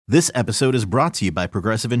This episode is brought to you by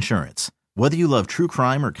Progressive Insurance. Whether you love true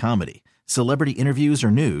crime or comedy, celebrity interviews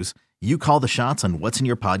or news, you call the shots on what's in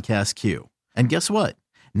your podcast queue. And guess what?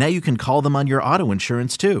 Now you can call them on your auto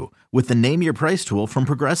insurance too with the Name Your Price tool from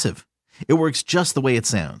Progressive. It works just the way it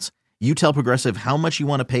sounds. You tell Progressive how much you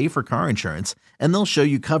want to pay for car insurance, and they'll show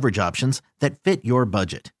you coverage options that fit your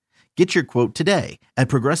budget. Get your quote today at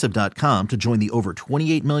Progressive.com to join the over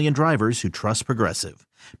 28 million drivers who trust Progressive.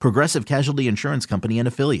 Progressive Casualty Insurance Company and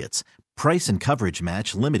Affiliates. Price and coverage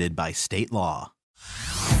match limited by state law.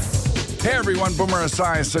 Hey everyone, Boomer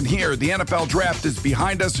Esiason here. The NFL Draft is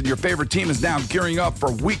behind us and your favorite team is now gearing up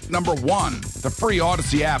for week number 1. The free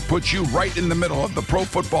Odyssey app puts you right in the middle of the pro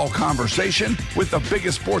football conversation with the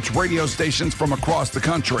biggest sports radio stations from across the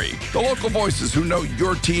country. The local voices who know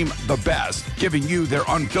your team the best, giving you their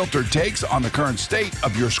unfiltered takes on the current state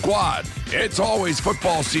of your squad. It's always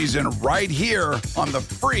football season right here on the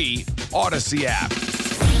free Odyssey app.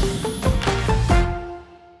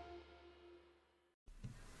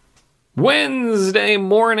 Wednesday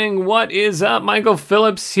morning, what is up? Michael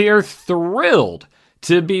Phillips here, thrilled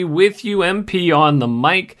to be with you, MP on the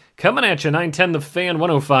mic, coming at you, 910 The Fan,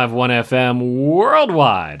 105.1 FM,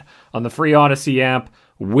 worldwide, on the free Odyssey app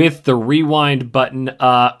with the rewind button.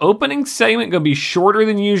 Opening segment going to be shorter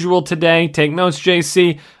than usual today. Take notes,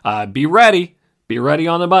 JC. Be ready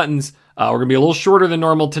on the buttons. We're going to be a little shorter than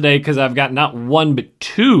normal today because I've got not one but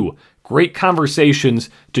two great conversations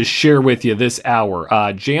to share with you this hour.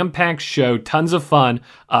 Jam-packed show, tons of fun,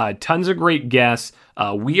 tons of great guests.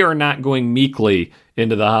 We are not going meekly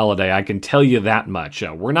into the holiday, I can tell you that much.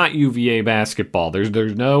 We're not UVA basketball. There's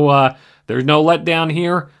no letdown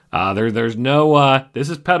here. There's no this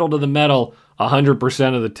is pedal to the metal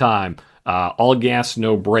 100% of the time. All gas,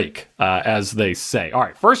 no brake, as they say. All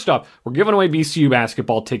right, first up, we're giving away VCU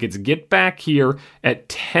basketball tickets. Get back here at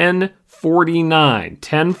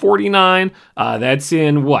 10:49. That's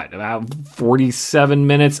in what, about 47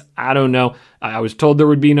 minutes? I don't know. I was told there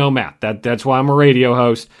would be no math. That's why I'm a radio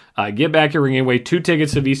host. Get back here. We're giving away 2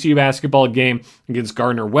 tickets to VCU basketball game against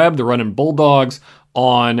Gardner-Webb. They're running Bulldogs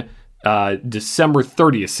on December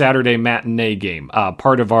 30th, Saturday matinee game.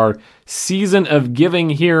 Part of our season of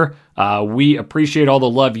giving here. We appreciate all the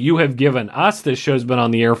love you have given us. This show's been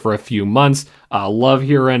on the air for a few months. Love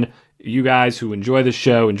hearing you guys who enjoy the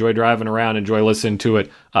show, enjoy driving around, enjoy listening to it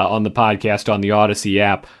on the podcast, on the Odyssey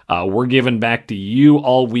app. We're giving back to you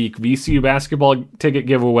all week. VCU basketball ticket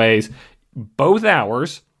giveaways, both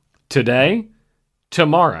hours, today,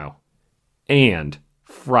 tomorrow, and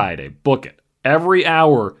Friday. Book it. Every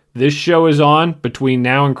hour this show is on between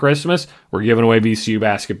now and Christmas, we're giving away VCU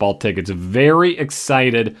basketball tickets. Very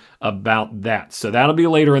excited about that. So that'll be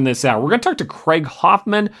later in this hour. We're going to talk to Craig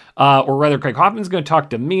Hoffman, or rather Craig Hoffman's going to talk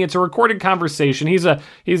to me. It's a recorded conversation. He's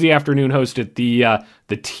the afternoon host at the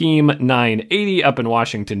Team 980 up in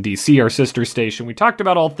Washington, D.C., our sister station. We talked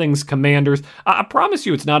about all things Commanders. I promise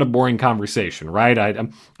you it's not a boring conversation, right?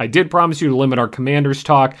 I did promise you to limit our Commanders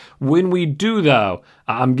talk. When we do, though,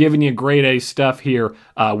 I'm giving you grade A stuff here.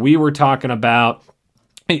 We were talking about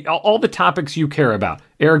all the topics you care about.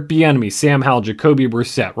 Eric Bieniemy, Sam Howell, Jacoby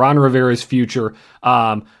Brissett, Ron Rivera's future.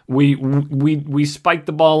 We spiked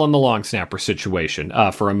the ball on the long snapper situation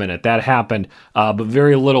for a minute. That happened, but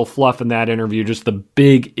very little fluff in that interview. Just the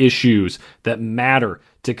big issues that matter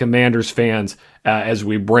to Commanders fans as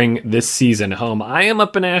we bring this season home. I am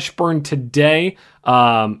up in Ashburn today.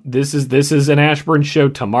 This is an Ashburn show.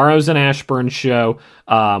 Tomorrow's an Ashburn show.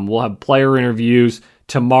 We'll have player interviews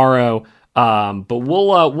tomorrow. But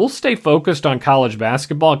we'll stay focused on college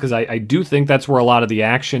basketball because I do think that's where a lot of the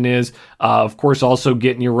action is. Of course, also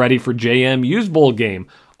getting you ready for JMU's bowl game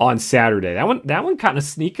on Saturday. That one kind of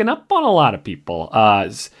sneaking up on a lot of people.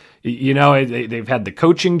 They've had the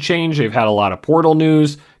coaching change. They've had a lot of portal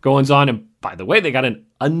news goings on. And by the way, they got an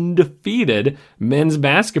undefeated men's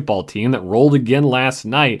basketball team that rolled again last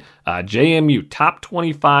night. JMU, top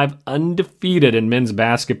 25, undefeated in men's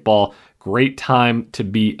basketball. Great time to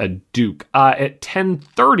be a Duke. At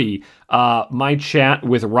 10:30, my chat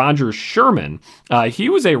with Rodger Sherman. He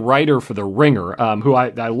was a writer for The Ringer, who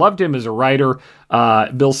I loved him as a writer.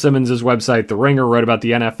 Bill Simmons' website, The Ringer, wrote about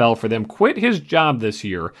the NFL for them. Quit his job this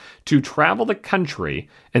year to travel the country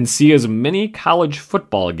and see as many college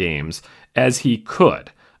football games as he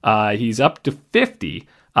could. He's up to 50.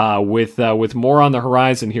 With more on the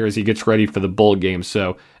horizon here as he gets ready for the bowl game.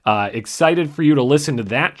 So excited for you to listen to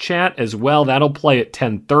that chat as well. That'll play at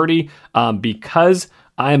 10:30 because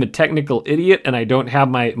I am a technical idiot and I don't have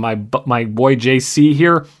my boy JC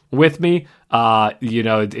here with me.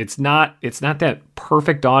 It's not that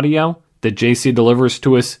perfect audio that JC delivers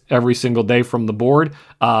to us every single day from the board.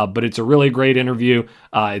 But it's a really great interview.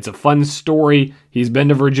 It's a fun story. He's been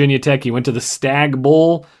to Virginia Tech. He went to the Stag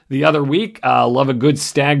Bowl the other week. Love a good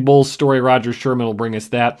Stag Bowl story. Rodger Sherman will bring us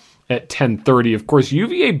that at 10:30. Of course,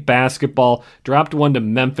 UVA basketball dropped one to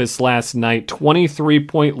Memphis last night,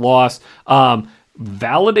 23-point loss.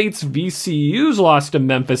 Validates VCU's loss to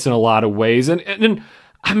Memphis in a lot of ways. And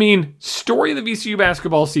I mean, story of the VCU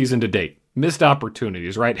basketball season to date. Missed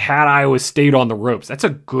opportunities, right? Had Iowa State on the ropes. That's a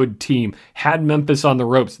good team. Had Memphis on the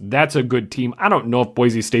ropes. That's a good team. I don't know if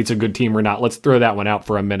Boise State's a good team or not. Let's throw that one out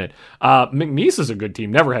for a minute. McNeese is a good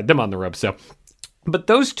team. Never had them on the ropes. So, but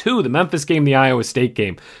those two, the Memphis game, the Iowa State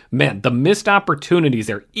game, man, the missed opportunities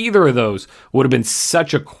there, either of those would have been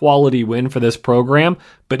such a quality win for this program,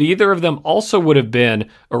 but either of them also would have been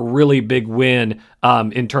a really big win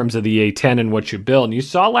in terms of the A10 and what you build. And you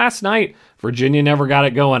saw last night, Virginia never got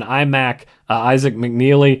it going. IMAC, Isaac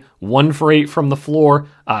McNeely, 1 for 8 from the floor,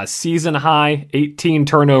 season high, 18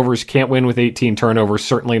 turnovers. Can't win with 18 turnovers,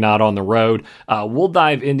 certainly not on the road. We'll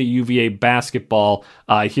dive into UVA basketball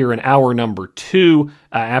here in hour number 2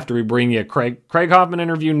 after we bring you a Craig Hoffman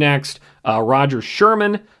interview next. Rodger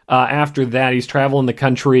Sherman. After that, he's traveling the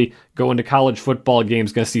country, going to college football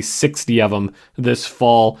games, going to see 60 of them this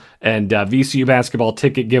fall, and VCU basketball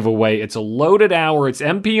ticket giveaway. It's a loaded hour. It's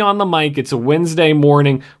MP on the mic. It's a Wednesday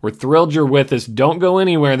morning. We're thrilled you're with us. Don't go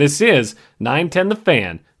anywhere. This is 910 The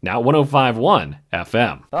Fan, now 105.1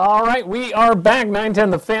 FM. All right, we are back, 910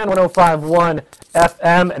 The Fan, 105.1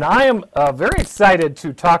 FM, and I am very excited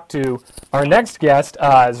to talk to our next guest,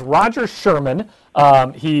 is Rodger Sherman.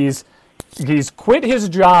 He's quit his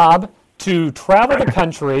job to travel the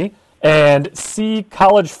country and see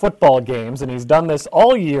college football games, and he's done this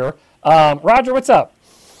all year. Rodger, what's up?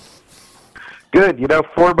 Good.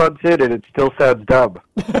 4 months in, and it still sounds dumb.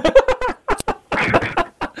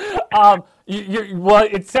 Well,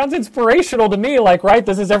 it sounds inspirational to me, right?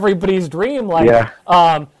 This is everybody's dream. Yeah.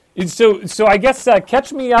 So I guess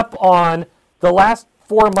catch me up on the last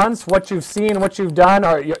 4 months, what you've seen, what you've done,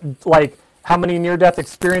 or how many near-death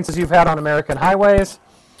experiences you've had on American highways?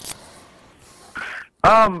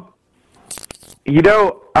 I'll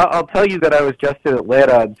tell you that I was just in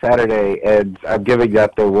Atlanta on Saturday, and I'm giving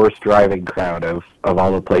that the worst driving crowd of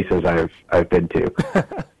all the places I've been to.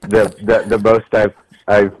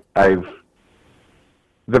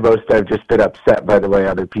 the most I've just been upset by the way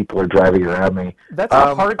other people are driving around me. That's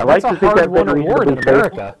a hard-won award in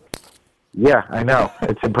America. Yeah, I know.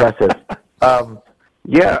 It's impressive.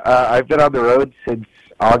 I've been on the road since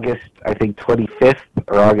August, I think 25th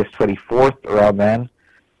or August 24th, around then.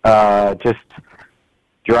 Just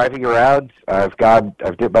driving around. I've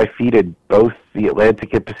dipped my feet in both the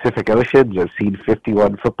Atlantic and Pacific Oceans. I've seen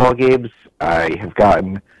 51 football games. I have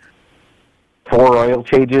gotten 4 oil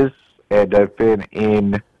changes, and I've been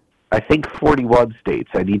in, I think, 41 states.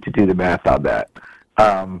 I need to do the math on that.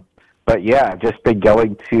 But yeah, I've just been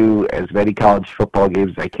going to as many college football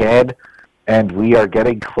games as I can. And we are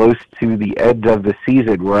getting close to the end of the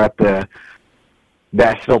season. We're at the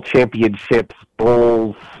National Championships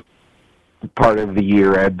Bowls part of the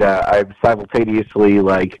year, and I'm simultaneously a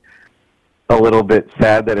little bit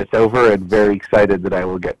sad that it's over and very excited that I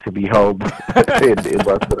will get to be home in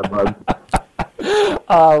less than a month.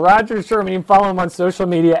 Rodger Sherman, you can follow him on social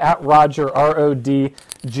media at Rodger, RODGER.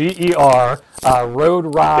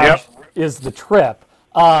 Road Raj is the trip.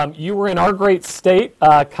 You were in our great state,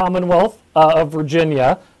 Commonwealth of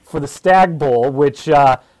Virginia, for the Stag Bowl, which,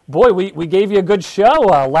 we gave you a good show.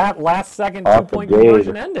 Last second awesome 2-point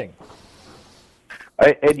conversion ending.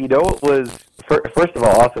 It was, first of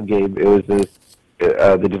all, awesome game. It was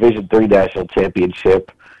the Division III National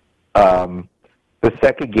Championship. The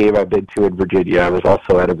second game I've been to in Virginia, I was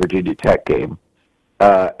also at a Virginia Tech game.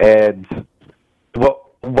 And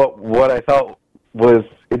what I thought was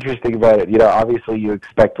interesting about it, obviously you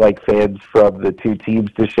expect fans from the two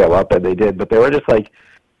teams to show up, and they did, but there were just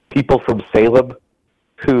people from Salem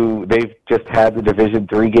who they've just had the Division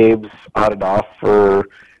III games on and off for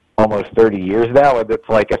almost 30 years now, and it's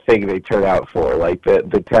a thing they turn out for.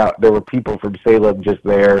 The town, there were people from Salem just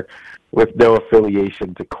there with no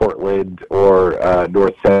affiliation to Cortland or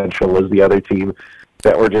North Central as the other team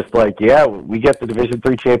that were just we get the Division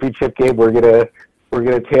III championship game, we're gonna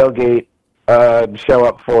tailgate. Show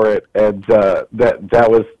up for it, and that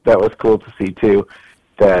was cool to see too.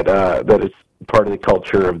 That is part of the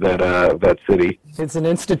culture of that city. It's an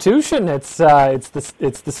institution. It's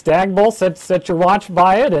the Stag Bowl. Set your watch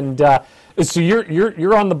by it, and so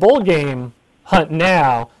you're on the bowl game hunt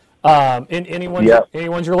now. Any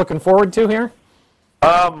ones you're looking forward to here?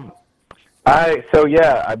 I'm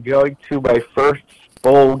going to my first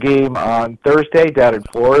bowl game on Thursday down in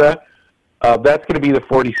Florida. That's going to be the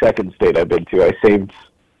 42nd state I've been to. I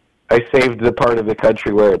saved the part of the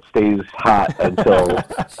country where it stays hot until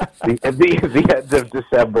the end of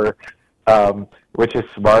December, which is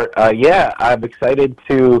smart. Yeah, I'm excited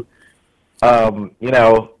to, I'm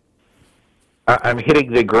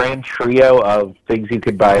hitting the grand trio of things you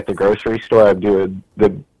could buy at the grocery store. I'm doing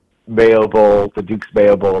the Mayo Bowl, the Duke's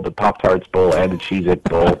Mayo Bowl, the Pop-Tarts Bowl, and the Cheez-It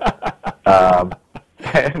Bowl.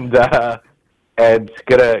 And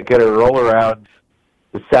gonna roll around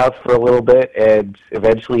the South for a little bit and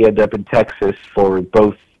eventually end up in Texas for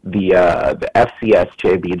both the FCS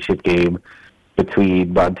championship game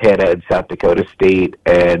between Montana and South Dakota State,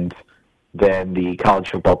 and then the College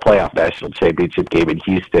Football Playoff National Championship game in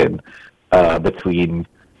Houston between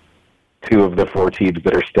two of the four teams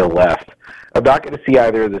that are still left. I'm not going to see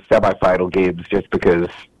either of the semifinal games just because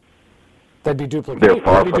that'd be duplication. They're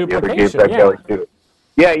far from the other games I'm going to.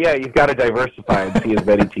 Yeah, you've got to diversify and see as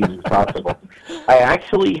many teams as possible. I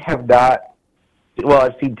actually have not. Well,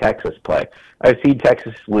 I've seen Texas play. I've seen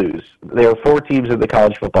Texas lose. There are 4 teams in the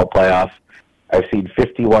college football playoff. I've seen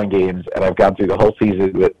 51 games, and I've gone through the whole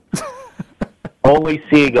season with only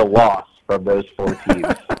seeing a loss from those 4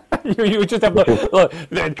 teams. You just have to look.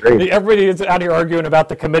 Everybody is out here arguing about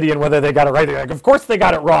the committee and whether they got it right. They're like, of course they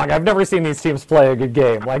got it wrong. I've never seen these teams play a good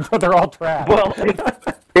game. Like, they're all trash. Well,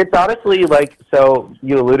 it's honestly like, so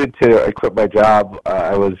you alluded to I quit my job.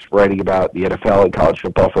 I was writing about the NFL and college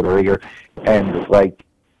football for The Ringer, and like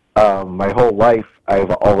my whole life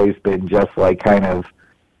I've always been just like kind of,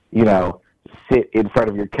 sit in front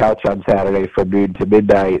of your couch on Saturday from noon to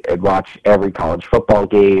midnight and watch every college football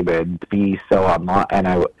game and be so online. And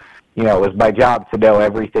it was my job to know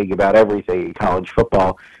everything about everything in college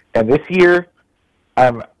football. And this year,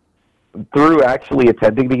 I'm through actually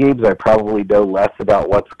attending the games, I probably know less about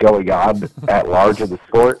what's going on at large in the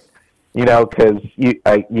sport, because you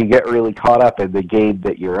get really caught up in the game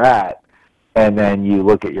that you're at, and then you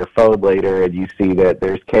look at your phone later and you see that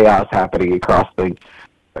there's chaos happening across the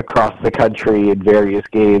country in various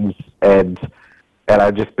games, and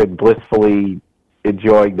I've just been blissfully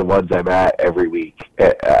enjoying the ones I'm at every week.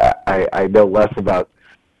 I know less about.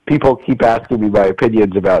 People keep asking me my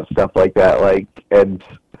opinions about stuff like that,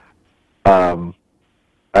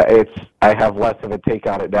 I have less of a take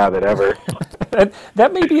on it now than ever.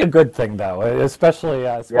 That may be a good thing, though, especially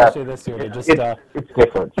this year. It's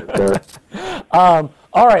different. Sure.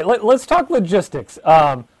 All right, let's talk logistics.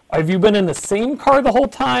 Have you been in the same car the whole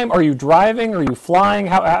time? Are you driving? Are you flying?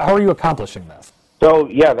 How are you accomplishing this? So,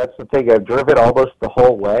 yeah, that's the thing. I've driven almost the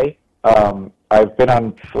whole way. I've been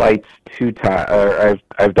on flights 2 times, or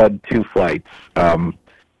I've done 2 flights.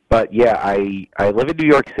 But, yeah, I live in New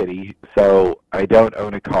York City, so I don't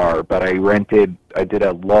own a car, but I did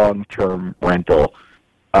a long-term rental,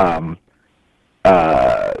 for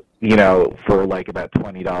like about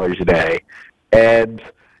 $20 a day. And,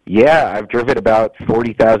 yeah, I've driven about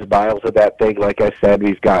 40,000 miles of that thing. Like I said,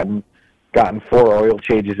 we've gotten 4 oil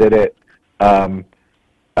changes in it.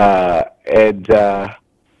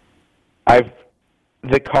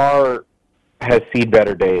 The car has seen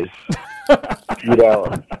better days.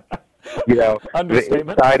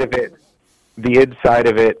 The inside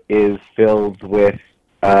of it is filled with,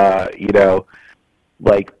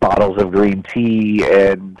 like bottles of green tea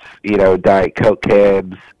and, Diet Coke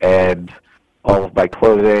cans and all of my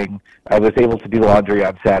clothing. I was able to do laundry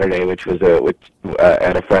on Saturday, which was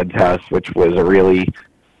at a friend's house, which was a really,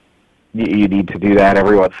 you need to do that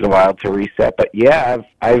every once in a while to reset. But yeah,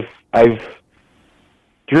 I've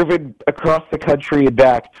driven across the country and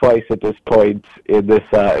back twice at this point in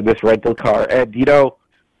this rental car. And,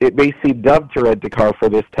 it may seem dumb to rent a car for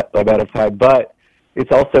this amount of time, but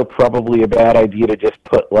it's also probably a bad idea to just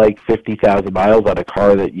put like 50,000 miles on a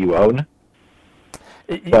car that you own.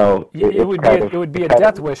 It would be a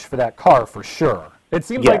death wish for that car for sure. It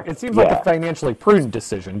seems like a financially prudent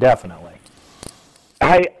decision, definitely.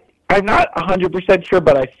 I'm not 100% sure,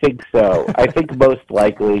 but I think so. I think most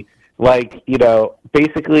likely.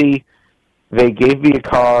 Basically, they gave me a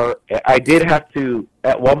car. I did have to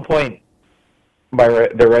at one point.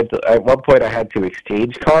 At one point, I had to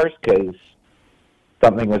exchange cars because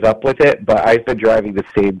something was up with it. But I've been driving the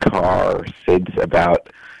same car since about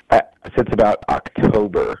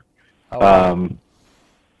October.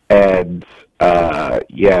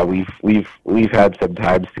 We've had some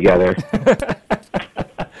times together.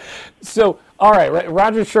 So, all right,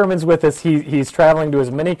 Rodger Sherman's with us. He's traveling to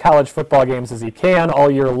as many college football games as he can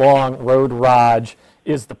all year long. Road Raj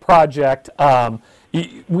is the project. I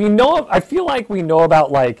feel like we know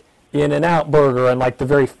about like In-N-Out Burger and like the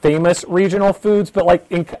very famous regional foods, but like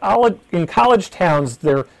in college towns,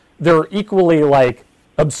 they're equally like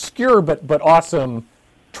obscure but awesome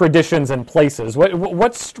traditions and places.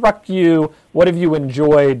 What struck you? What have you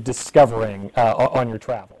enjoyed discovering on your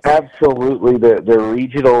travels? Absolutely, the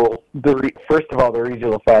regional. First of all, the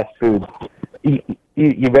regional fast foods.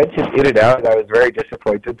 You mentioned In-N-Out, and I was very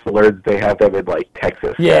disappointed to learn they have them in like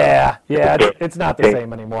Texas. Yeah, it's not the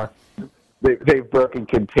same anymore. They've broken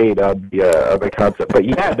contain on the concept, but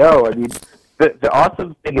yeah, no, I mean the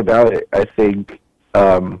awesome thing about it, I think,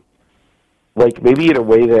 like maybe in a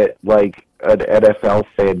way that like an NFL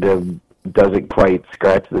fandom doesn't quite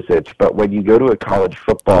scratch this itch, but when you go to a college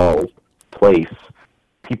football place,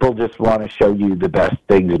 people just want to show you the best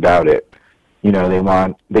things about it. You know,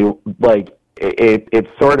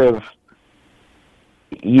 it's sort of.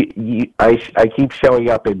 I keep showing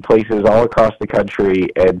up in places all across the country,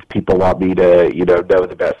 and people want me to, know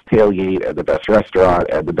the best tailgate and the best restaurant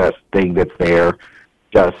and the best thing that's there.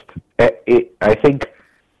 I think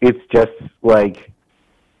it's just like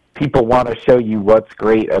people want to show you what's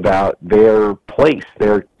great about their place,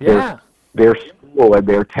 their school and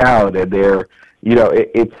their town and their,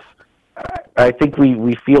 it's. I think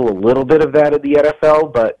we feel a little bit of that in the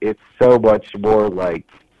NFL, but it's so much more like.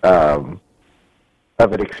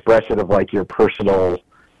 Of an expression of like your personal,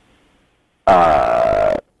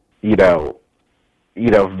 values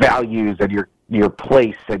and your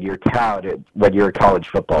place and your town when you're a college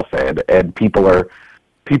football fan. And people,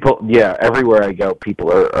 everywhere I go,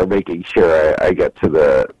 people are making sure I get to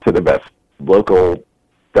the best local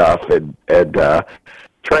stuff and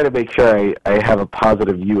try to make sure I have a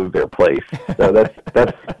positive view of their place. So that's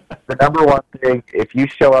the number one thing. If you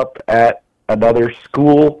show up at another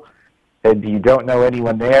school and you don't know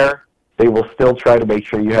anyone there, they will still try to make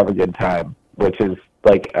sure you have a good time, which is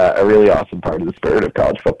like a really awesome part of the spirit of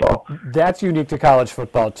college football. That's unique to college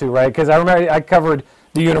football too, right? Because I remember I covered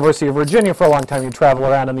the University of Virginia for a long time. You travel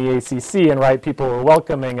around in the ACC, and people were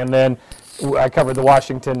welcoming. And then I covered the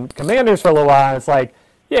Washington Commanders for a little while, and it's like,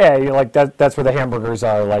 that's where the hamburgers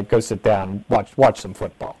are. Like, go sit down, watch some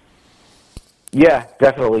football. Yeah,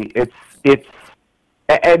 definitely. It's.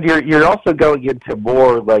 And you're also going into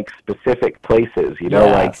more like specific places,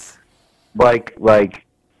 yes. like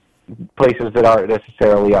places that aren't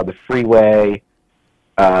necessarily on the freeway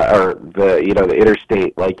or the the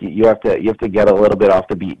interstate. Like you have to get a little bit off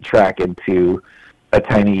the beaten track into a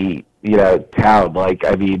tiny town. Like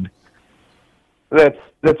I mean, that's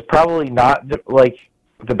probably not like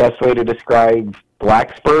the best way to describe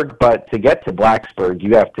Blacksburg, but to get to Blacksburg,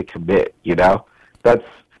 you have to commit.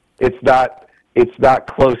 It's not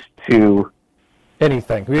close to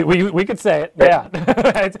anything. We could say it. Yeah.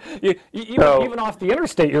 Even off the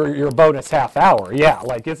interstate, you're a bonus half hour. Yeah,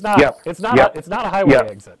 like it's not a highway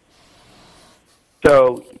exit.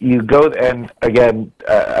 So you go, and again,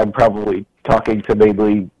 I'm probably talking to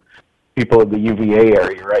mainly people in the UVA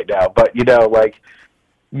area right now, but you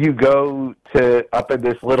go to up in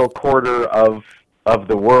this little corner of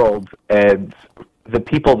the world, and the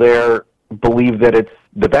people there believe that it's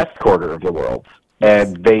the best corner of the world,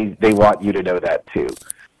 and they want you to know that too.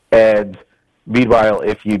 And meanwhile,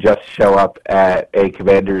 if you just show up at a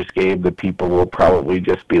Commanders game, the people will probably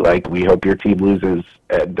just be like, "We hope your team loses."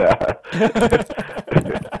 And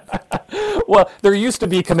well, there used to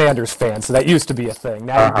be Commanders fans, so that used to be a thing.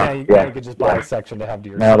 Now you could just buy a section to have to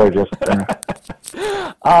yourself. Now they're just.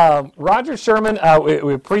 Rodger Sherman,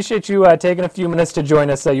 we appreciate you taking a few minutes to join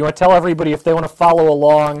us. You want to tell everybody if they want to follow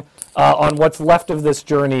along on what's left of this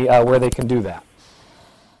journey, where they can do that?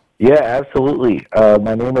 Yeah, absolutely.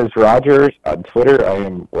 My name is Rodger. On Twitter, I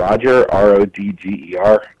am Rodger, Rodger.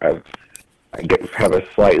 I have a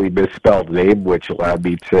slightly misspelled name, which allowed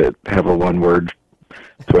me to have a one-word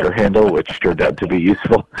Twitter handle, which turned out to be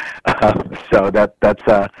useful. So that's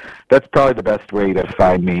probably the best way to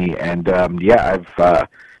find me. And I've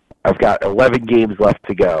got 11 games left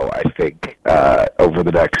to go, I think, over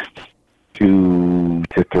the next 2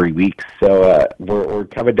 to 3 weeks. So we're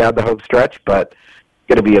coming down the home stretch, but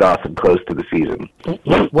going to be an awesome close to the season.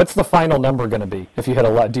 What's the final number going to be if you hit a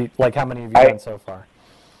lot? How many have you done so far?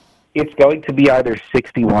 It's going to be either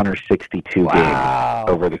 61 or 62 games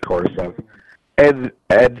over the course of. And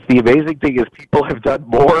the amazing thing is people have done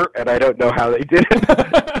more, and I don't know how they did it.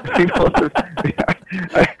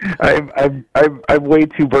 I'm way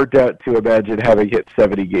too burnt out to imagine having hit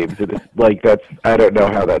 70 games. I don't know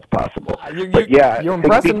how that's possible. You're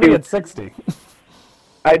impressing me at 60.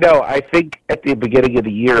 I know. I think at the beginning of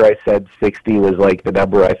the year I said 60 was like the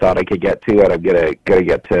number I thought I could get to, and I'm gonna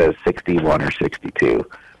get to 61 or 62.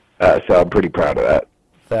 So I'm pretty proud of that.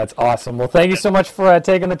 That's awesome. Well, thank you so much for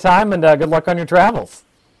taking the time, and good luck on your travels.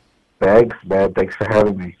 Thanks, man. Thanks for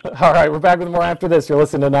having me. All right, we're back with more after this. You're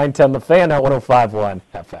listening to 910 The Fan at 105.1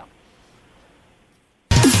 FM.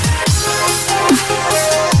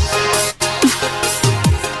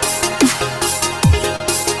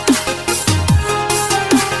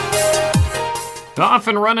 Off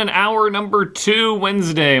and running hour number 2,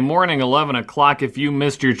 Wednesday morning, 11 o'clock. If you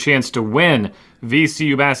missed your chance to win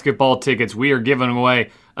VCU basketball tickets, we are giving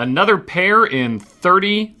away another pair in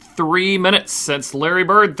 33 minutes. That's Larry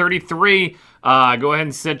Bird, 33. Go ahead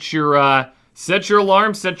and set your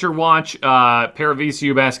alarm, set your watch. Pair of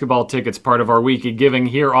VCU basketball tickets, part of our week of giving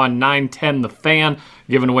here on 910 The Fan.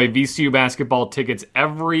 Giving away VCU basketball tickets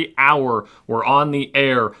every hour. We're on the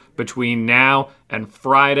air between now and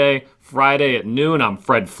Friday. Friday at noon, I'm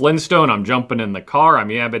Fred Flintstone. I'm jumping in the car. I'm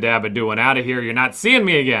yabba dabba doing out of here. You're not seeing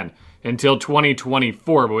me again until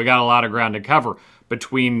 2024, but we got a lot of ground to cover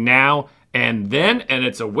between now and then, and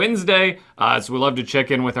it's a Wednesday, so we love to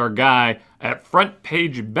check in with our guy at Front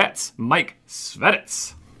Page Bets, Mike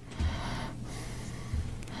Sveditz.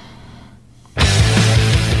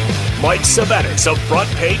 Mike Sveditz of Front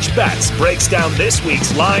Page Bets breaks down this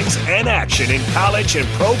week's lines and action in college and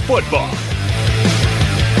pro football.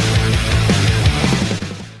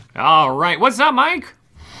 All right, what's up, Mike?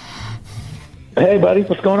 Hey, buddy,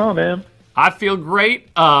 what's going on, man? I feel great.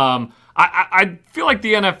 I feel like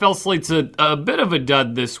the NFL slate's a bit of a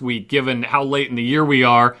dud this week, given how late in the year we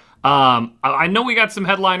are. I know we got some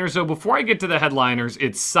headliners, though. Before I get to the headliners,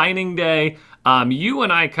 it's signing day. You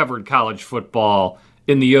and I covered college football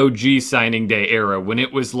in the OG signing day era, when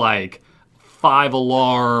it was like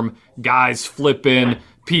 5-alarm, guys flipping,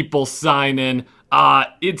 people signing. I'll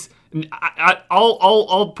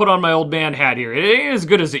put on my old man hat here. It ain't as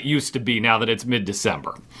good as it used to be now that it's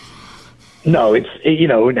mid-December. No,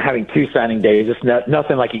 having 2 signing days, it's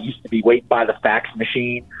nothing like it used to be waiting by the fax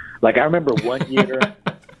machine. Like, I remember one year,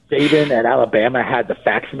 Saban at Alabama had the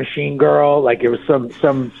fax machine girl. Like, it was some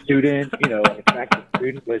student, in fact, the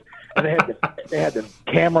student was, and they had the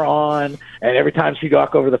camera on, and every time she'd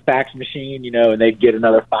walk over the fax machine, and they'd get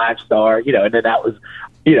another 5-star, and then that was,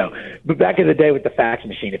 but back in the day with the fax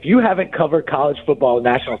machine, if you haven't covered college football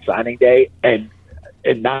National Signing Day and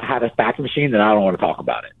not had a fax machine, then I don't want to talk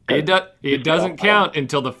about it. It doesn't count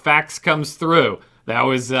until the fax comes through. That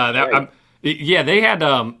was Right. Yeah, they had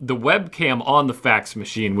the webcam on the fax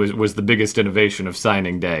machine was the biggest innovation of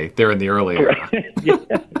signing day there in the early era. Yeah,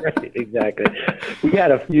 right, exactly. We had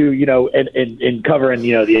a few, in covering,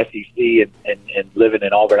 the SEC and living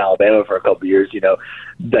in Auburn, Alabama for a couple of years,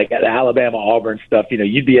 like at Alabama, Auburn stuff,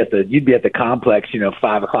 you'd be at the complex,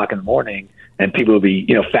 5 o'clock in the morning, and people would be,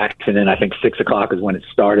 faxing in. I think 6 o'clock is when it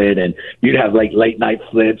started, and you'd have like late night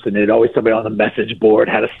flips, and there'd always somebody on the message board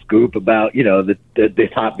had a scoop about, the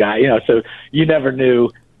top guy, so you never knew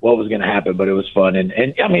what was going to happen, but it was fun. And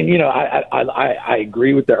I mean, I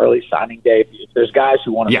agree with the early signing day. If there's guys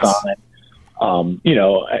who want to sign,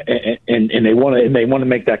 and they want to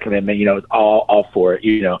make that commitment, all for it,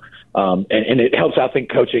 and it helps, I think,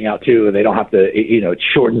 coaching out too. They don't have to, it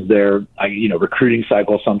shortens their, recruiting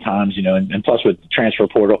cycle sometimes, and plus with the transfer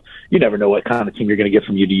portal, you never know what kind of team you're going to get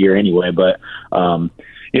from year to year anyway. But, I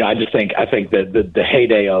think that the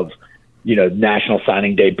heyday of, National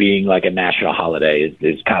Signing Day being like a national holiday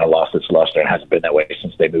is kind of lost its luster and hasn't been that way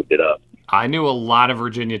since they moved it up. I knew a lot of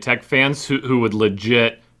Virginia Tech fans who would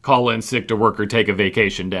legit call in sick to work or take a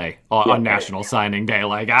vacation day on National Signing Day.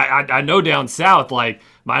 Like, I know down south, like,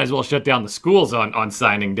 might as well shut down the schools on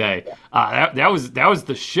signing day. That was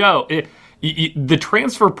the show. The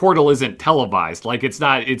transfer portal isn't televised. Like,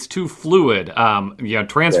 it's too fluid.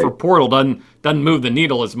 Transfer portal doesn't move the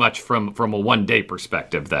needle as much from a 1-day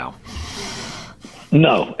perspective, though.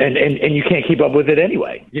 No, and you can't keep up with it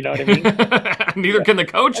anyway. You know what I mean? Neither can the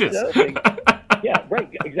coaches. Yeah, right,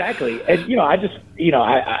 exactly. And I just,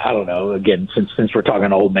 I don't know. Again, since we're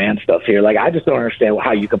talking old man stuff here, like, I just don't understand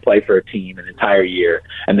how you can play for a team an entire year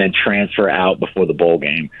and then transfer out before the bowl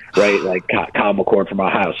game, right? Like Kyle McCord from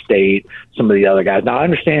Ohio State, some of the other guys. Now, I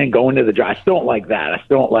understand going to the draft. I still don't like that. I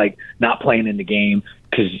still don't like not playing in the game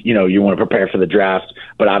because you want to prepare for the draft,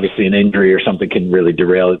 but obviously an injury or something can really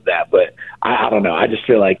derail that. But I don't know. I just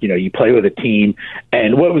feel like you play with a team.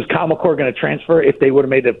 And what was Kyle McCord going to transfer if they would have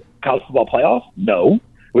made the college football playoff? No.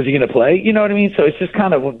 Was he going to play? You know what I mean? So it's just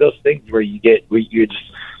kind of one of those things where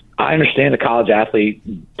I understand the college athlete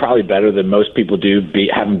probably better than most people do,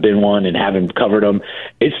 having been one and having covered them.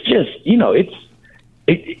 It's just,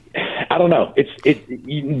 I don't know.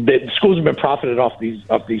 The schools have been profited off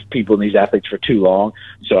these people and these athletes for too long.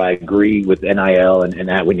 So I agree with NIL and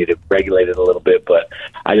that we need to regulate it a little bit. But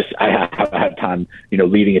I haven't had time time,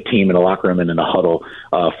 leading a team in a locker room and in a huddle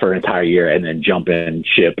for an entire year, and then jump in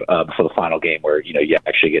ship for the final game where, you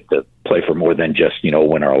actually get to play for more than just, a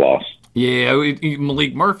win or a loss. Yeah,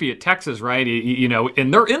 Malik Murphy at Texas, right?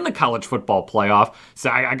 And they're in the college football playoff. So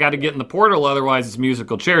I got to get in the portal, otherwise it's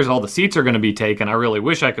musical chairs. All the seats are going to be taken. I really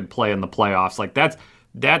wish I could play in the playoffs. Like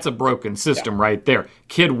that's a broken system right there.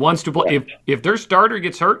 Kid wants to play. If their starter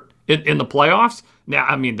gets hurt in the playoffs, now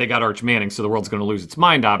I mean they got Arch Manning, so the world's going to lose its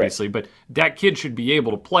mind, obviously. Right. But that kid should be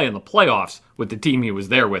able to play in the playoffs with the team he was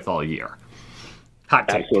there with all year.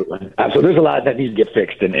 Absolutely. There's a lot that needs to get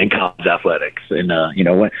fixed in college athletics, and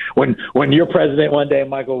when you're president one day,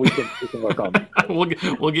 Michael, we can work on that.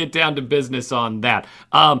 We'll get down to business on that.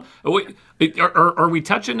 Are we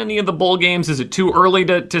touching any of the bowl games? Is it too early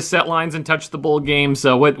to set lines and touch the bowl games?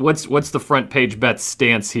 What's the front page bets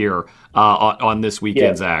stance here on this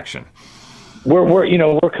weekend's action?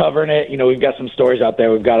 We're covering it. We've got some stories out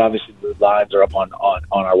there. We've got, obviously, the lines are up on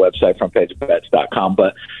our website, frontpagebets.com.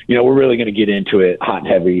 But, we're really going to get into it hot and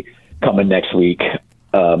heavy coming next week,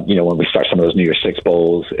 when we start some of those New Year's Six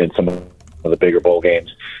bowls and some of the bigger bowl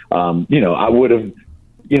games. I would have,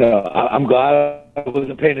 I'm glad I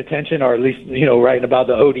wasn't paying attention, or at least, writing about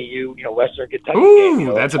the ODU, Western Kentucky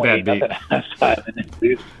game. That's a bad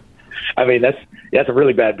beat. I mean, that's a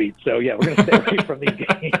really bad beat. So, yeah, we're going to stay away from these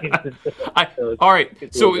games. All right.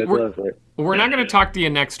 So we're not going to talk to you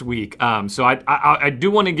next week. So I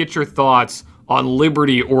do want to get your thoughts on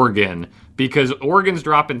Liberty, Oregon, because Oregon's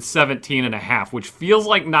dropping 17.5, which feels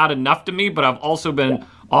like not enough to me, but I've also been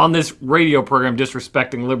on this radio program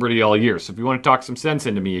disrespecting Liberty all year. So if you want to talk some sense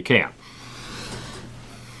into me, you can.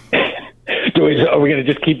 Are we going to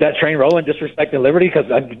just keep that train rolling, disrespecting Liberty?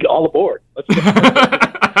 Because I'm all aboard. Let's go.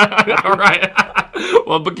 All right.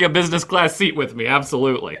 Well, book you a business class seat with me.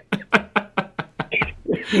 Absolutely.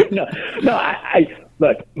 No. I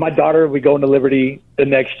look. My daughter, we go into Liberty the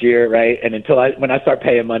next year, right? And when I start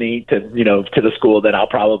paying money to the school, then I'll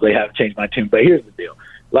probably have changed my tune. But here's the deal.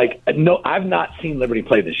 No, I've not seen Liberty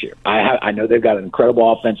play this year. I know they've got an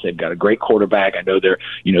incredible offense. They've got a great quarterback. I know they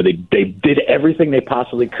did everything they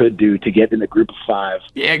possibly could do to get in the group of five.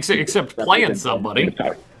 Yeah, except playing somebody.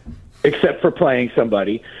 Except for playing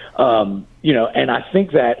somebody, and I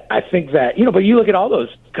think that, but you look at all those,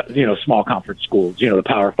 small conference schools, the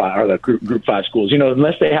Power Five or the Group 5 schools,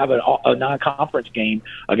 unless they have a non-conference game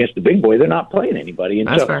against the big boy, they're not playing anybody. And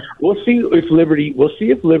that's so fair. We'll see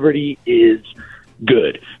if Liberty is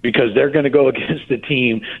good, because they're going to go against the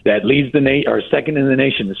team that leads or second in the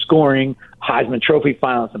nation in scoring, Heisman Trophy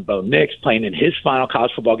finalist, and Bo Nix playing in his final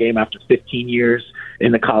college football game after 15 years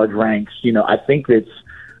in the college ranks. I think that's.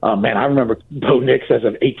 I remember Bo Nix as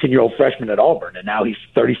an 18-year-old freshman at Auburn, and now he's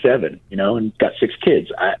 37, and got 6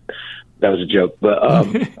 kids. That was a joke, but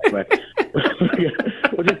anyway,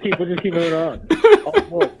 we'll just keep moving on.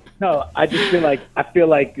 No, I feel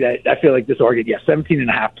like this Oregon,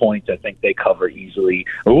 17.5 points. I think they cover easily.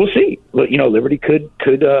 But we'll see. Liberty could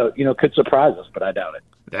surprise us, but I doubt it.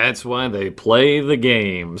 That's why they play the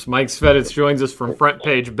games. Mike Sveditz joins us from Front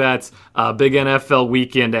Page Bets. Big NFL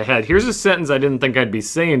weekend ahead. Here's a sentence I didn't think I'd be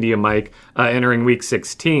saying to you, Mike, entering Week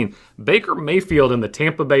 16. Baker Mayfield and the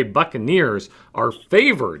Tampa Bay Buccaneers are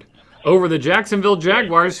favored over the Jacksonville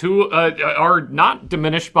Jaguars, who are not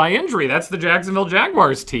diminished by injury. That's the Jacksonville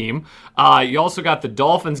Jaguars team. You also got the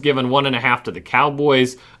Dolphins giving 1.5 to the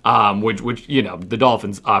Cowboys, which the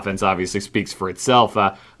Dolphins offense obviously speaks for itself.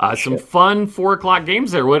 Some fun 4:00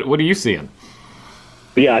 games there. What are you seeing?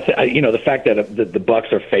 Yeah, the fact that the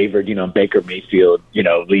Bucs are favored, Baker Mayfield,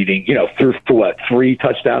 leading, through for what, 3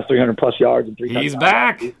 touchdowns, 300+ yards, and 3 touchdowns. He's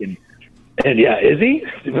back. And is he?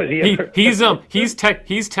 He's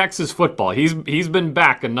Texas football. He's been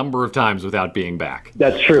back a number of times without being back.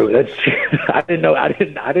 That's true. I didn't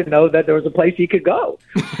know that there was a place he could go.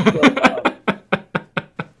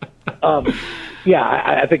 So,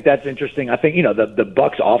 I think that's interesting. I think the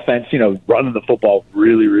Bucs offense, running the football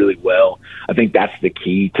really, really well. I think that's the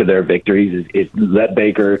key to their victories is let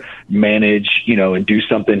Baker manage, and do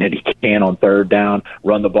something that he can on 3rd down,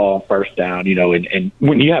 run the ball on 1st down, and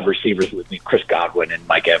when you have receivers with Chris Godwin and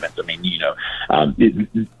Mike Evans, I mean,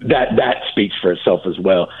 that speaks for itself as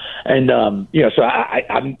well. And so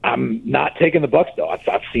I'm not taking the Bucs though.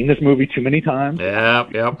 I've seen this movie too many times.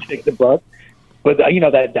 Yeah. Take the Bucs. But,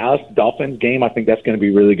 that Dallas Dolphins game, I think that's going to be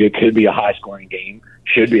really good. Could be a high-scoring game.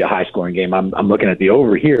 Should be a high-scoring game. I'm looking at the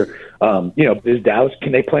over here. Is Dallas,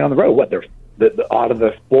 can they play on the road? Out of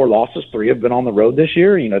the 4 losses, 3 have been on the road this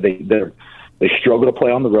year. They struggle to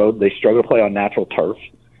play on the road. They struggle to play on natural turf,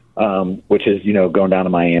 which is, going down to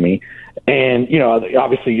Miami. And,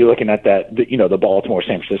 obviously you're looking at that, the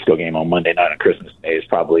Baltimore-San Francisco game on Monday night on Christmas Day is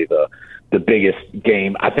probably the the biggest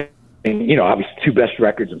game. I think, obviously 2 best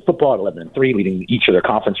records in football at 11-3, leading each of their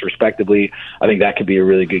conference respectively. I think that could be a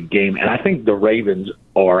really good game. And I think the Ravens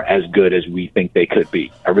are as good as we think they could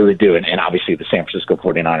be. I really do. And obviously the San Francisco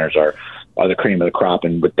 49ers are the cream of the crop.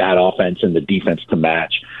 And with that offense and the defense to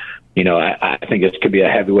match, I think this could be a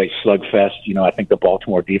heavyweight slugfest. I think the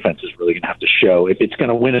Baltimore defense is really going to have to show if it's going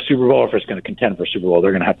to win a Super Bowl or if it's going to contend for a Super Bowl.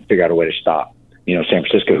 They're going to have to figure out a way to stop, San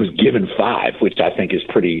Francisco, who's given 5, which I think is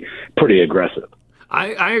pretty aggressive.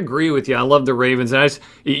 I agree with you. I love the Ravens. And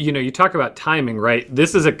you talk about timing, right?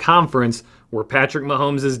 This is a conference where Patrick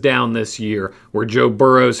Mahomes is down this year, where Joe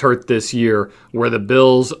Burrow's hurt this year, where the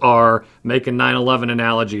Bills are making 9/11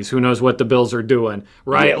 analogies. Who knows what the Bills are doing,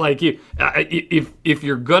 right? Yeah. Like, if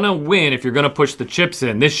you're going to win, if you're going to push the chips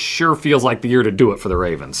in, this sure feels like the year to do it for the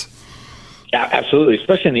Ravens. Yeah, absolutely,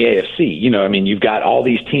 especially in the AFC. You've got all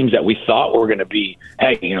these teams that we thought were going to be,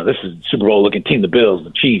 hey, this is a Super Bowl-looking team, the Bills,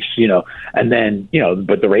 the Chiefs, and then,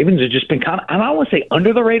 but the Ravens have just been kind of, I don't want to say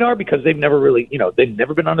under the radar because they've never really, they've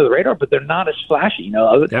never been under the radar, but they're not as flashy.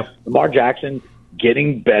 Yep. Lamar Jackson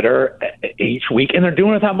getting better each week, and they're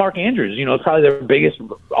doing it without Mark Andrews. It's probably their biggest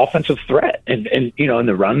offensive threat, and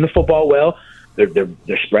they're running the football well.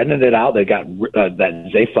 They're spreading it out. They got that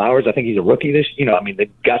Zay Flowers. I think he's a rookie this.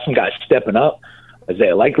 They've got some guys stepping up.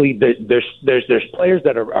 Isaiah Likely. There's players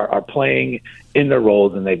that are playing in their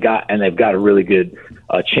roles, and they've got a really good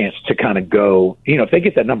chance to kind of go. If they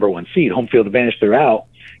get that number 1 seed, home field advantage throughout.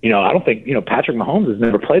 I don't think Patrick Mahomes has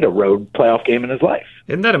never played a road playoff game in his life.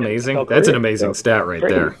 Isn't that amazing? That's an amazing stat right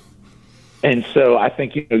there. And so I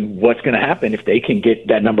think what's going to happen if they can get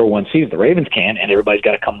that number 1 seed, if the Ravens can, and everybody's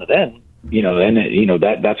got to come to them.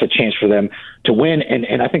 That's a chance for them to win.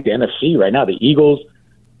 And I think the NFC right now, the Eagles,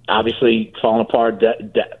 obviously falling apart. I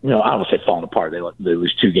don't say falling apart. They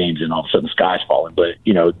lose 2 games and all of a sudden the sky's falling. But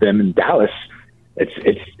them in Dallas,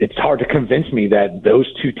 it's hard to convince me that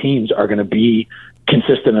those 2 teams are going to be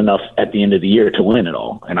consistent enough at the end of the year to win it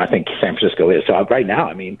all. And I think San Francisco is. So right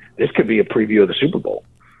now, this could be a preview of the Super Bowl.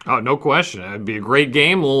 Oh, no question. It'd be a great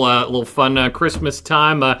game. A little fun Christmas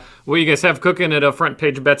time. What do you guys have cooking at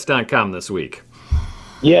frontpagebets.com this week?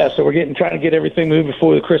 Yeah, so we're trying to get everything moved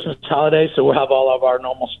before the Christmas holiday. So we'll have all of our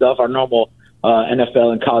normal stuff, our normal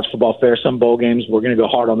NFL and college football fair, some bowl games. We're going to go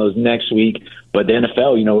hard on those next week. But the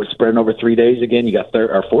NFL, it's spreading over 3 days again. You got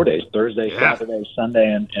 4 days, Thursday, Saturday,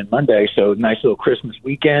 Sunday, and Monday. So nice little Christmas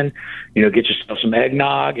weekend. Get yourself some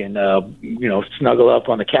eggnog and, snuggle up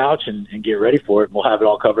on the couch and get ready for it. We'll have it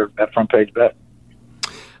all covered at Front Page Bet.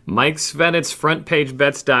 Mike Svenitz,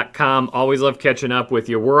 frontpagebets.com. Always love catching up with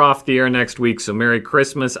you. We're off the air next week, so Merry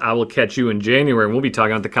Christmas. I will catch you in January, and we'll be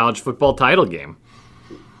talking about the college football title game.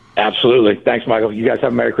 Absolutely. Thanks, Michael. You guys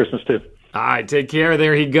have a Merry Christmas, too. All right, take care.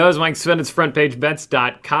 There he goes. Mike Svenitz,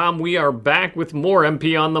 frontpagebets.com. We are back with more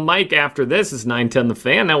MP on the mic after this. Is 910 The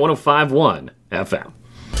Fan, now 105.1 FM.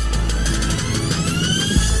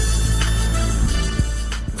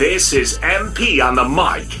 This is MP on the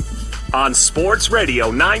mic on Sports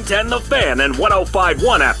Radio 910 The Fan and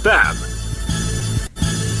 105.1 FM.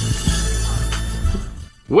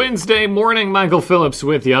 Wednesday morning, Michael Phillips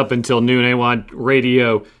with you up until noon. AWOD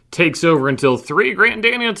Radio takes over until 3. Grant and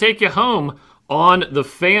Danny will take you home on The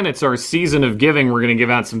Fan. It's our season of giving. We're going to give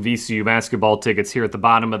out some VCU basketball tickets here at the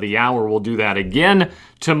bottom of the hour. We'll do that again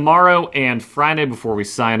tomorrow and Friday before we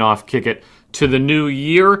sign off, kick it to the new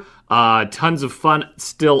year. Tons of fun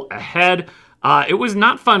still ahead. It was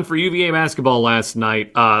not fun for UVA basketball last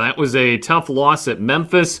night. That was a tough loss at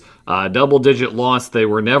Memphis. Double-digit loss. They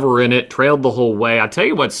were never in it. Trailed the whole way. I tell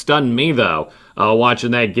you what stunned me, though,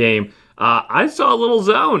 watching that game. I saw a little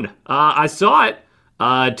zone. I saw it.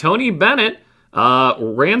 Tony Bennett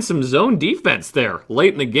ran some zone defense there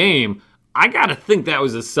late in the game. I got to think that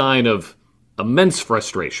was a sign of immense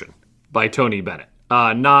frustration by Tony Bennett.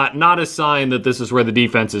 Not a sign that this is where the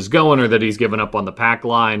defense is going or that he's given up on the pack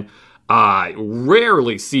line. I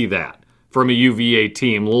rarely see that from a UVA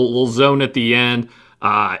team. Little zone at the end.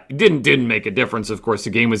 Didn't make a difference. Of course,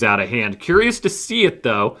 the game was out of hand. Curious to see it,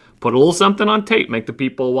 though. Put a little something on tape. Make the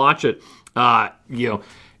people watch it.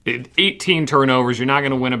 18 turnovers. You're not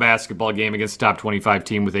going to win a basketball game against a top 25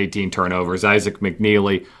 team with 18 turnovers. Isaac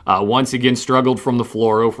McNeely once again struggled from the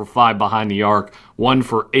floor, 0 for 5 behind the arc, 1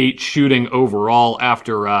 for 8 shooting overall.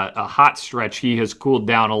 After a hot stretch, he has cooled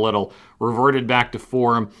down a little, reverted back to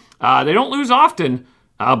form. They don't lose often,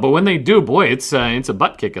 but when they do, boy, it's a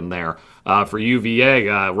butt kicking there for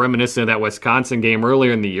UVA, reminiscent of that Wisconsin game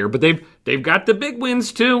earlier in the year. But they've got the big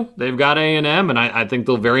wins too. They've got A&M, and I think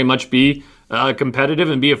they'll very much be competitive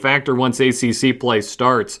and be a factor once ACC play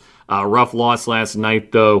starts. Rough loss last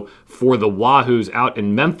night, though, for the Wahoos out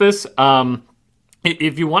in Memphis.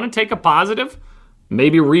 If you want to take a positive,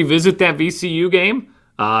 maybe revisit that VCU game.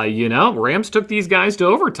 Rams took these guys to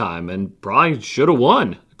overtime and probably should have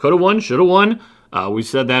won. Could have won, should have won. We've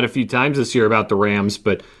said that a few times this year about the Rams,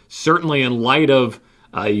 but certainly in light of,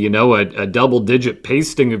 a double-digit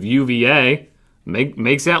pasting of UVA,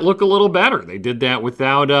 makes that look a little better. They did that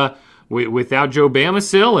without Joe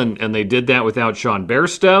Bamisil, and they did that without Sean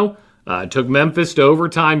Bairstow. Took Memphis to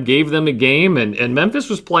overtime, gave them a game, and Memphis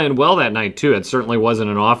was playing well that night, too. It certainly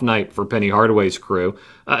wasn't an off night for Penny Hardaway's crew.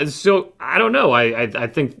 So, I don't know. I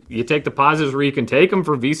think you take the positives where you can take them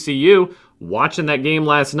for VCU. Watching that game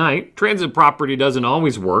last night, transit property doesn't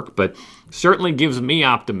always work, but certainly gives me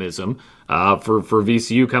optimism for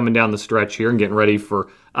VCU coming down the stretch here and getting ready for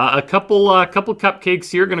a couple cupcakes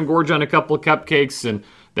here. Going to gorge on a couple of cupcakes, and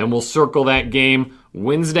then we'll circle that game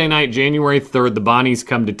Wednesday night, January 3rd. The Bonnies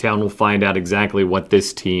come to town. We'll find out exactly what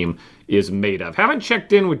this team is made of. Haven't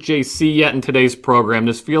checked in with JC yet in today's program.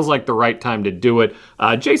 This feels like the right time to do it.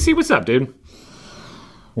 JC, what's up, dude?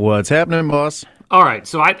 What's happening, boss? All right,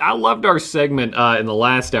 so I loved our segment in the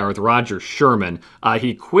last hour with Rodger Sherman.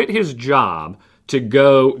 He quit his job to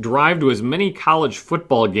go drive to as many college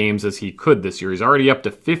football games as he could this year. He's already up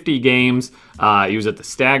to 50 games. He was at the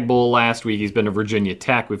Stag Bowl last week. He's been to Virginia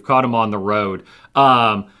Tech. We've caught him on the road.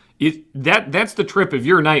 That's the trip of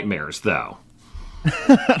your nightmares, though.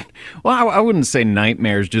 Well, I wouldn't say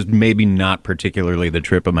nightmares, just maybe not particularly the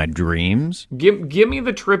trip of my dreams. Give me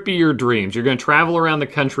the trip of your dreams. You're going to travel around the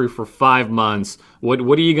country for 5 months. What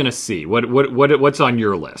are you going to see? What's on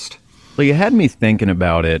your list? Well, you had me thinking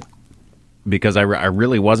about it because I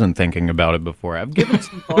really wasn't thinking about it before. I've given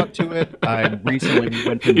some thought to it. I recently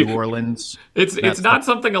went to New Orleans. It's not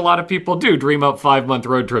something a lot of people do, dream up 5-month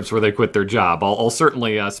road trips where they quit their job. I'll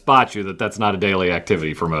certainly spot you that's not a daily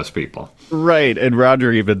activity for most people. Right, and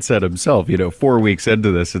Rodger even said himself, 4 weeks into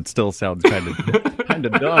this, it still sounds kind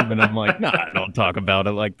of dumb, and I'm like, nah, don't talk about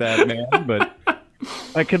it like that, man. But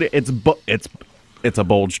I could. It's a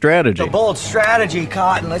bold strategy. It's a bold strategy,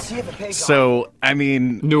 Cotton. Let's see if it pays off. So, I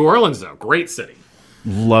mean, New Orleans, though, great city.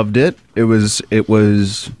 Loved it. It was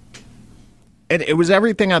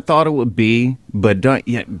everything I thought it would be. But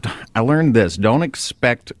I learned this: don't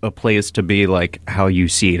expect a place to be like how you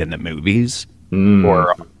see it in the movies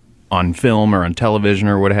or on film or on television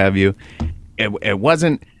or what have you. It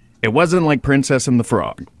wasn't like Princess and the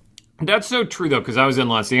Frog. That's so true, though, because I was in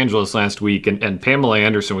Los Angeles last week, and Pamela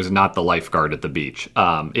Anderson was not the lifeguard at the beach.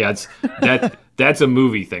 That's a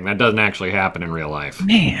movie thing. That doesn't actually happen in real life.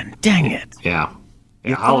 Man, dang it. Yeah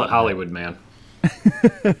Hollywood, man.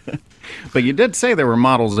 But you did say there were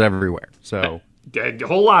models everywhere, so... A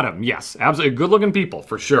whole lot of them, yes. Absolutely. Good-looking people,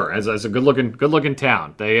 for sure. As a good-looking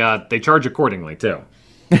town. They charge accordingly, too.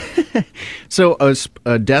 So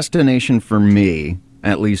a destination for me,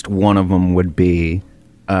 at least one of them would be...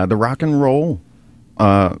 the Rock and Roll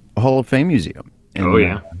Hall of Fame Museum.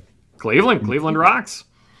 Cleveland rocks.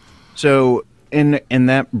 So, and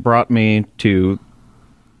that brought me to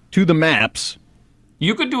the maps.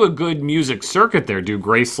 You could do a good music circuit there. Do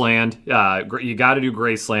Graceland. You got to do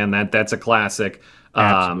Graceland. That's a classic.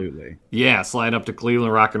 Absolutely. Yeah, slide up to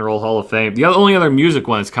Cleveland Rock and Roll Hall of Fame. The only other music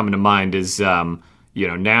one that's coming to mind is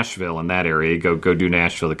Nashville in that area. Go do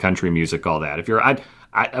Nashville, the country music, all that. If you're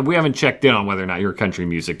we haven't checked in on whether or not you're a country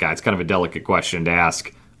music guy. It's kind of a delicate question to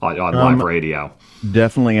ask on live radio.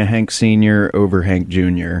 Definitely a Hank Sr. over Hank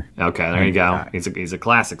Jr. Okay, there you go. He's a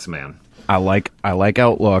classics man. I like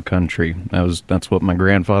outlaw country. That's what my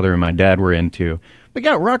grandfather and my dad were into. But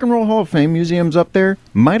yeah, Rock and Roll Hall of Fame museums up there.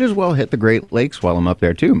 Might as well hit the Great Lakes while I'm up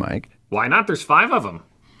there too, Mike. Why not? There's 5 of them.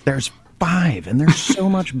 There's 5, and they're so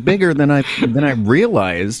much bigger than I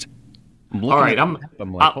realized. All right, I'm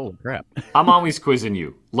like, holy crap. I'm always quizzing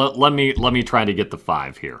you. Let me try to get the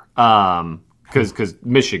 5 here. Because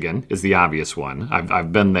Michigan is the obvious one.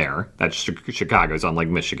 I've been there. That's Chicago's on Lake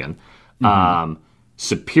Michigan. Mm-hmm.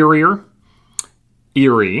 Superior,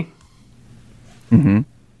 Erie. Mm-hmm.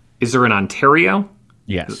 Is there an Ontario?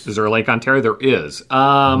 Yes. Is there a Lake Ontario? There is.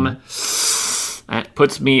 That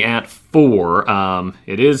puts me at 4.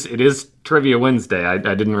 It is Trivia Wednesday. I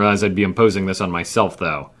didn't realize I'd be imposing this on myself,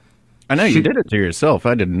 though. I know you did it to yourself.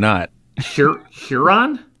 I did not.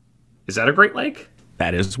 Huron? Is that a Great Lake?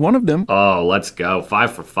 That is one of them. Oh, let's go.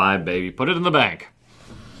 5 for 5, baby. Put it in the bank.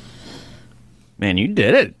 Man, you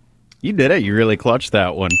did it. You did it. You really clutched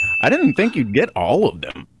that one. I didn't think you'd get all of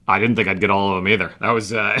them. I didn't think I'd get all of them either. That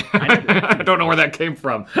was, I don't know where that came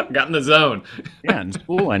from. I got in the zone. Yeah, in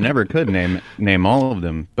school I never could name all of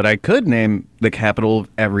them. But I could name the capital of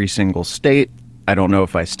every single state. I don't know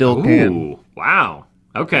if I still can. Wow.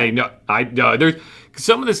 Okay, no, there's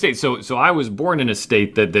some of the states. So I was born in a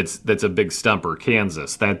state that's a big stumper,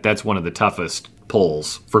 Kansas. That's one of the toughest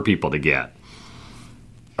polls for people to get.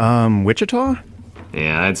 Wichita?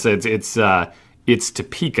 Yeah, it's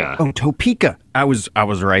Topeka. Oh, Topeka. I was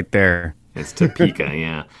right there. It's Topeka,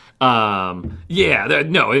 yeah.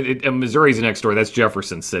 Missouri's next door. That's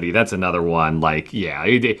Jefferson City. That's another one. Like, yeah,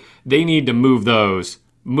 they need to move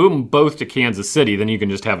them both to Kansas City. Then you can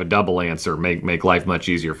just have a double answer. Make life much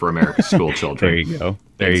easier for America's school children. There you go.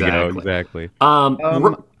 There you go. Exactly.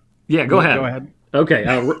 Yeah, go ahead. Go ahead.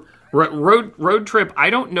 Okay. Road trip. I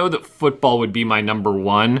don't know that football would be my number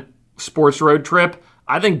one sports road trip.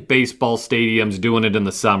 I think baseball stadiums doing it in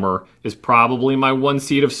the summer is probably my one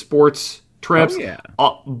seat of sports trips. Oh, yeah.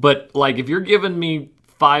 But like if you're giving me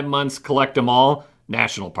 5 months, collect them all,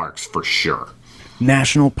 national parks for sure.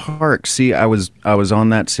 National parks. See, I was on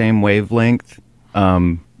that same wavelength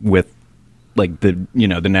with like the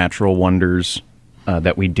natural wonders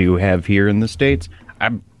that we do have here in the States.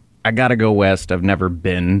 I gotta go west. I've never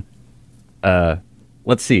been.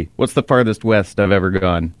 Let's see. What's the farthest west I've ever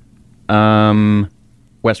gone?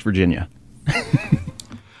 West Virginia.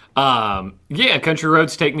 Country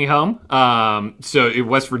roads take me home. So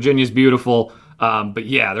West Virginia's beautiful. But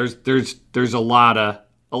yeah, there's a lot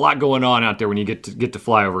going on out there when you get to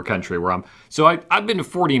fly over country where I'm. So I've been to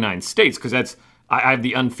 49 states because I have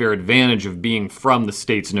the unfair advantage of being from the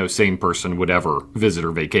states no sane person would ever visit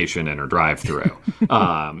or vacation in or drive through.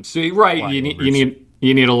 So right, you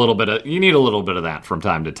need a little bit of that from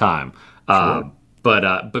time to time. Sure. But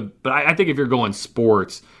I think if you're going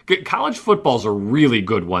sports, college football's a really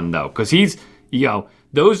good one though, because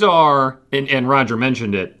those are, and Rodger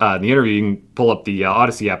mentioned it in the interview. You can pull up the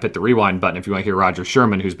Odyssey app, hit the rewind button if you want to hear Rodger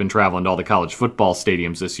Sherman, who's been traveling to all the college football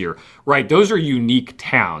stadiums this year. Right, those are unique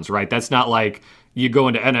towns. Right, that's not like you go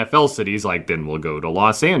into NFL cities. Like then we'll go to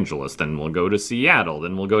Los Angeles, then we'll go to Seattle,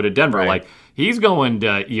 then we'll go to Denver. Right. Like he's going to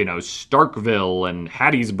Starkville and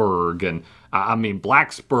Hattiesburg and.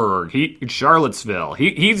 Blacksburg, Charlottesville.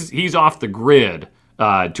 He's off the grid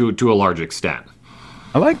to a large extent.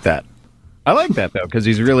 I like that though, because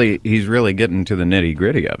he's really getting to the nitty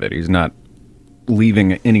gritty of it. He's not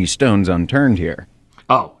leaving any stones unturned here.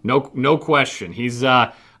 Oh, no question. He's.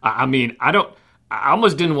 I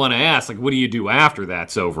almost didn't want to ask, like, what do you do after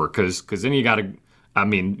that's over? Because then you got to.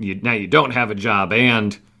 Now you don't have a job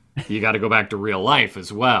and you got to go back to real life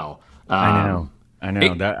as well. I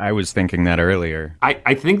know that I was thinking that earlier.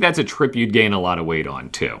 I think that's a trip you'd gain a lot of weight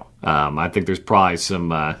on too. I think there's probably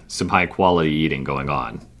some high quality eating going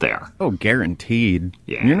on there. Oh, guaranteed.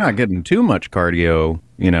 Yeah. And you're not getting too much cardio,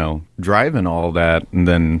 driving all that, and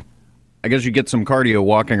then I guess you get some cardio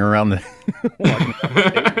walking around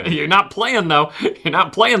the. You're not playing though. You're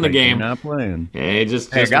not playing the game. You're not playing. Yeah,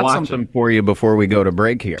 just I got watch something for you before we go to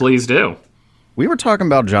break here. Please do. We were talking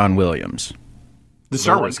about John Williams, the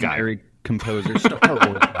Star Wars guy. Composer, Star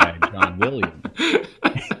Wars guy, John Williams.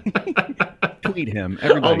 Tweet him.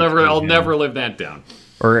 I'll never live that down.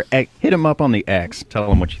 Or hit him up on the X.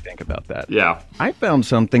 Tell him what you think about that. Yeah. I found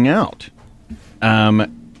something out.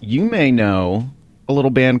 You may know a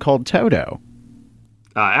little band called Toto.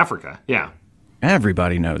 Africa, yeah.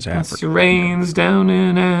 Everybody knows Africa. It rains down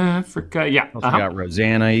in Africa. Yeah. Also got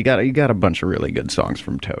Rosanna. You got a bunch of really good songs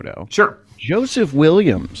from Toto. Sure. Joseph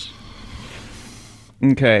Williams.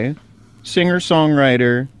 Okay.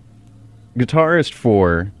 Singer-songwriter, guitarist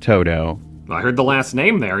for Toto. I heard the last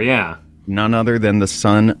name there, yeah. None other than the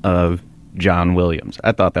son of John Williams.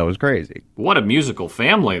 I thought that was crazy. What a musical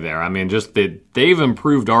family there. Just they've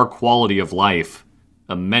improved our quality of life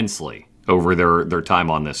immensely over their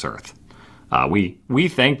time on this earth. We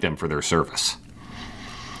thank them for their service.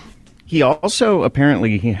 He also,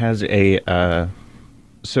 apparently, he has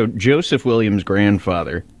so Joseph Williams'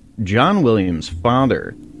 grandfather, John Williams'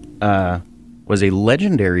 father, was a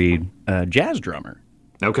legendary jazz drummer.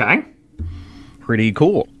 Okay. Pretty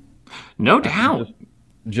cool. No doubt.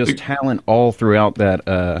 Just talent all throughout that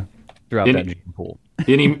that gene pool.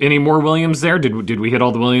 any more Williams there? Did we hit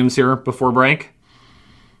all the Williams here before break?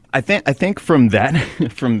 I think from that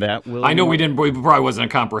Williams. I know we didn't. We probably wasn't a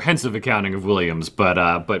comprehensive accounting of Williams,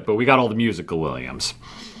 but we got all the musical Williams.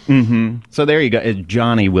 Mm-hmm. So there you go.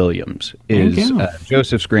 Johnny Williams is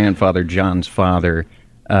Joseph's grandfather, John's father.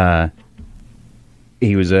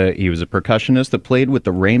 He was a percussionist that played with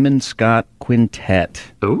the Raymond Scott Quintet.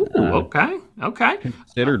 Ooh, okay.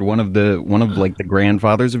 Considered one of the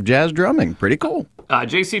grandfathers of jazz drumming. Pretty cool.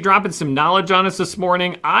 JC dropping some knowledge on us this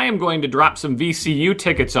morning. I am going to drop some VCU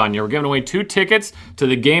tickets on you. We're giving away 2 tickets to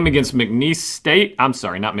the game against McNeese State. I'm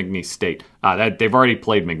sorry, not McNeese State. They've already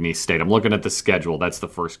played McNeese State. I'm looking at the schedule. That's the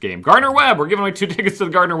first game. Gardner-Webb. We're giving away 2 tickets to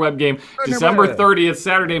the Gardner-Webb game. December 30th,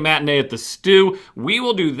 Saturday matinee at the Stew. We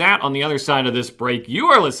will do that on the other side of this break. You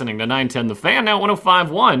are listening to 910 The Fan, now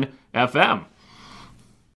 105.1 FM.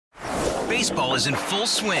 Baseball is in full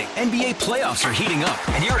swing. NBA playoffs are heating up,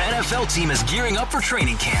 and your NFL team is gearing up for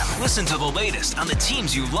training camp. Listen to the latest on the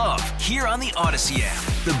teams you love here on the Odyssey app.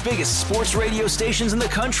 The biggest sports radio stations in the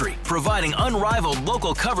country, providing unrivaled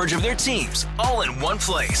local coverage of their teams, all in one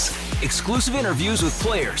place. Exclusive interviews with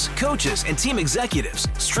players, coaches, and team executives,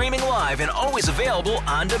 streaming live and always available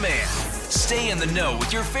on demand. Stay in the know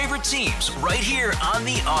with your favorite teams right here on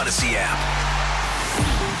the Odyssey app.